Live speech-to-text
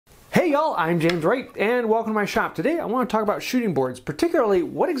Hey y'all, I'm James Wright and welcome to my shop. Today I want to talk about shooting boards, particularly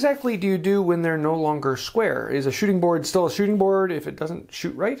what exactly do you do when they're no longer square? Is a shooting board still a shooting board if it doesn't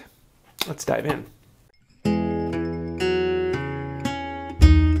shoot right? Let's dive in.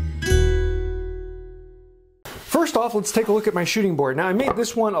 First off, let's take a look at my shooting board. Now I made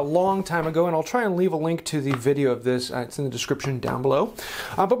this one a long time ago and I'll try and leave a link to the video of this. It's in the description down below.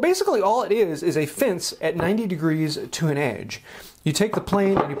 But basically all it is a fence at 90 degrees to an edge. You take the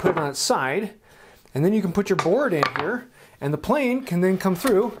plane and you put it on its side, and then you can put your board in here, and the plane can then come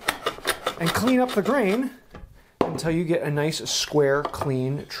through and clean up the grain until you get a nice square,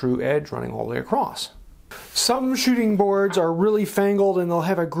 clean, true edge running all the way across. Some shooting boards are really fangled and they'll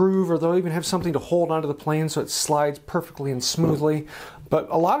have a groove, or they'll even have something to hold onto the plane so it slides perfectly and smoothly. But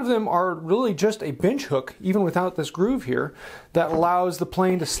a lot of them are really just a bench hook, even without this groove here, that allows the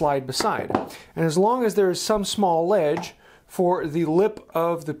plane to slide beside. And as long as there is some small ledge for the lip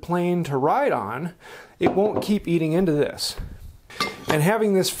of the plane to ride on, it won't keep eating into this. And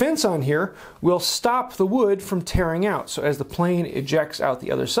having this fence on here will stop the wood from tearing out. So as the plane ejects out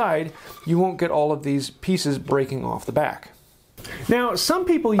the other side, you won't get all of these pieces breaking off the back. Now, some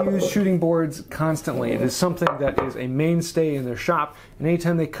people use shooting boards constantly. It is something that is a mainstay in their shop, and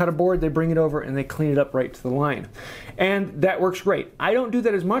anytime they cut a board, they bring it over and they clean it up right to the line. And that works great. I don't do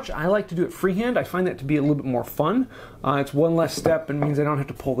that as much. I like to do it freehand. I find that to be a little bit more fun. It's one less step and means I don't have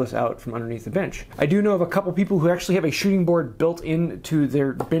to pull this out from underneath the bench. I do know of a couple people who actually have a shooting board built into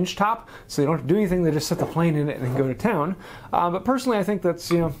their bench top, so they don't have to do anything. They just set the plane in it and then go to town. But personally, I think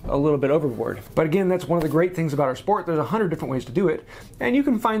that's, a little bit overboard. But again, that's one of the great things about our sport. There's 100 different ways to do it, and you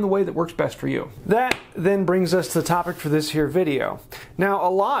can find the way that works best for you. That then brings us to the topic for this here video. Now, a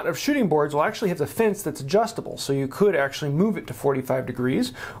lot of shooting boards will actually have the fence that's adjustable, so you could actually move it to 45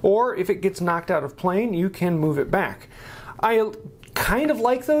 degrees, or if it gets knocked out of plane, you can move it back. I kind of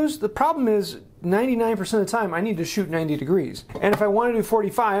like those. The problem is 99% of the time I need to shoot 90 degrees. And if I want to do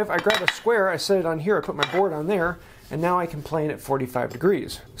 45, I grab a square, I set it on here, I put my board on there, and now I can plane at 45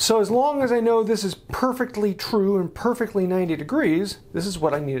 degrees. So as long as I know this is perfectly true and perfectly 90 degrees, this is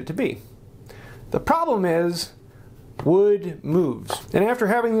what I need it to be. The problem is wood moves. And after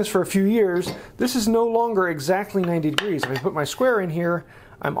having this for a few years, this is no longer exactly 90 degrees. If I put my square in here,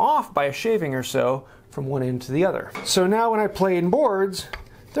 I'm off by a shaving or so from one end to the other. So now when I play in boards,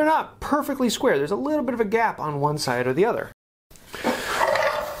 they're not perfectly square. There's a little bit of a gap on one side or the other.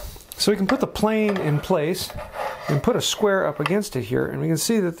 So we can put the plane in place and put a square up against it here, and we can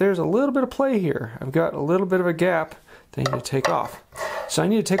see that there's a little bit of play here. I've got a little bit of a gap that I need to take off. So I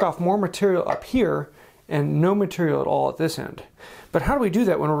need to take off more material up here and no material at all at this end. But how do we do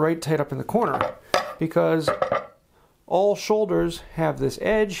that when we're right tight up in the corner? Because all shoulders have this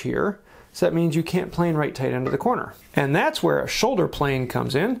edge here, so that means you can't plane right tight into the corner. And that's where a shoulder plane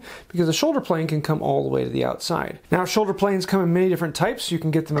comes in, because a shoulder plane can come all the way to the outside. Now, shoulder planes come in many different types. You can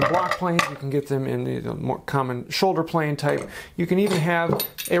get them in block planes, you can get them in the more common shoulder plane type. You can even have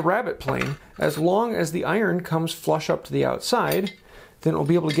a rabbet plane. As long as the iron comes flush up to the outside, then it'll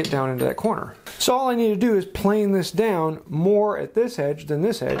be able to get down into that corner. So all I need to do is plane this down more at this edge than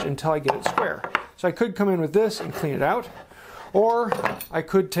this edge until I get it square. So I could come in with this and clean it out, or I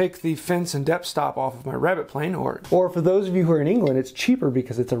could take the fence and depth stop off of my rabbet plane, or for those of you who are in England, it's cheaper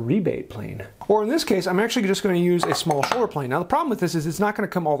because it's a rebate plane. Or in this case, I'm actually just going to use a small shoulder plane. Now the problem with this is it's not going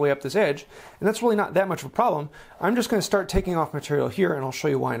to come all the way up this edge, and that's really not that much of a problem. I'm just going to start taking off material here, and I'll show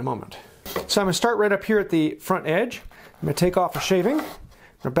you why in a moment. So I'm going to start right up here at the front edge. I'm going to take off a shaving. I'm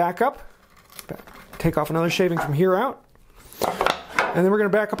going to back up, take off another shaving from here out, and then we're going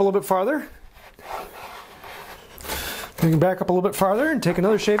to back up a little bit farther. We can back up a little bit farther and take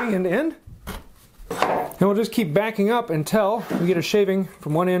another shaving end to end. And we'll just keep backing up until we get a shaving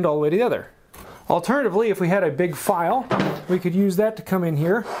from one end all the way to the other. Alternatively, if we had a big file, we could use that to come in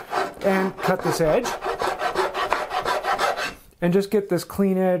here and cut this edge and just get this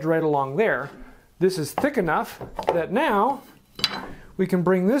clean edge right along there. This is thick enough that now we can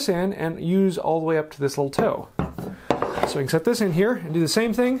bring this in and use all the way up to this little toe. So we can set this in here and do the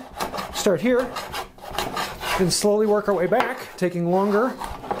same thing. Start here, then slowly work our way back, taking longer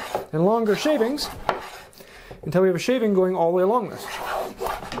and longer shavings until we have a shaving going all the way along this.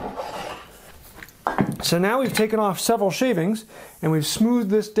 So now we've taken off several shavings and we've smoothed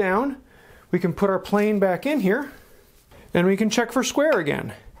this down. We can put our plane back in here and we can check for square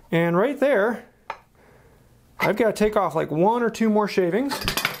again. And right there, I've got to take off like one or two more shavings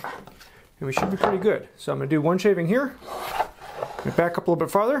and we should be pretty good. So I'm going to do one shaving here, back up a little bit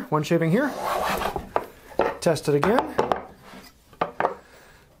farther, one shaving here, test it again,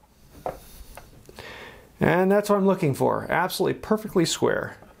 and that's what I'm looking for. Absolutely perfectly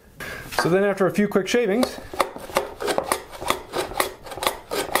square. So then after a few quick shavings,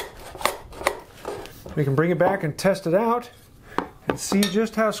 we can bring it back and test it out and see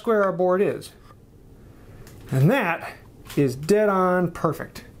just how square our board is. And that is dead on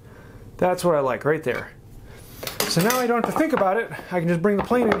perfect. That's what I like right there. So now I don't have to think about it. I can just bring the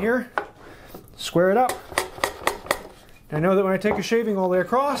plane in here, square it up. I know that when I take a shaving all the way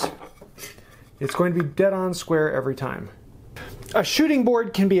across, it's going to be dead on square every time. A shooting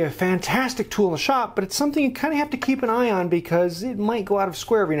board can be a fantastic tool in the shop, but it's something you kind of have to keep an eye on because it might go out of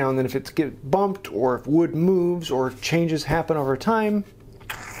square every now and then if it gets bumped, or if wood moves, or if changes happen over time.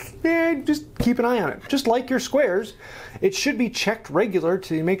 Just keep an eye on it. Just like your squares, it should be checked regular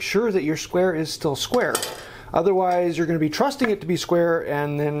to make sure that your square is still square. Otherwise, you're going to be trusting it to be square,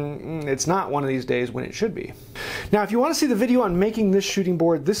 and then it's not one of these days when it should be. Now, if you want to see the video on making this shooting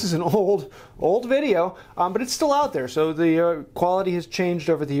board, this is an old video, but it's still out there, so the quality has changed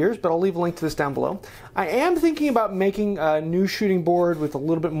over the years, but I'll leave a link to this down below. I am thinking about making a new shooting board with a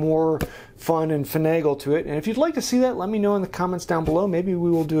little bit more fun and finagle to it, and if you'd like to see that, let me know in the comments down below. Maybe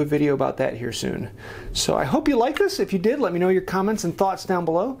we will do a video about that here soon. So I hope you like this. If you did, let me know your comments and thoughts down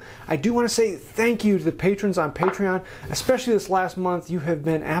below. I do want to say thank you to the patrons on Patreon, especially this last month. You have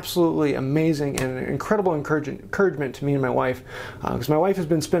been absolutely amazing and an incredible encouragement to me and my wife, because my wife has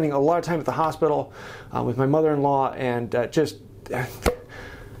been spending a lot of time at the hospital with my mother-in-law, and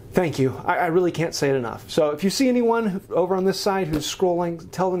thank you. I really can't say it enough. So if you see anyone over on this side who's scrolling,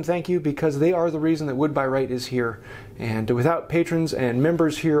 tell them thank you, because they are the reason that Wood by Wright is here. And without patrons and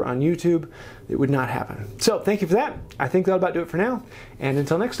members here on YouTube, it would not happen. So thank you for that. I think that'll about do it for now. And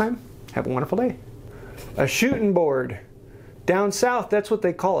until next time, have a wonderful day. A shooting board. Down south, that's what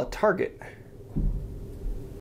they call a target.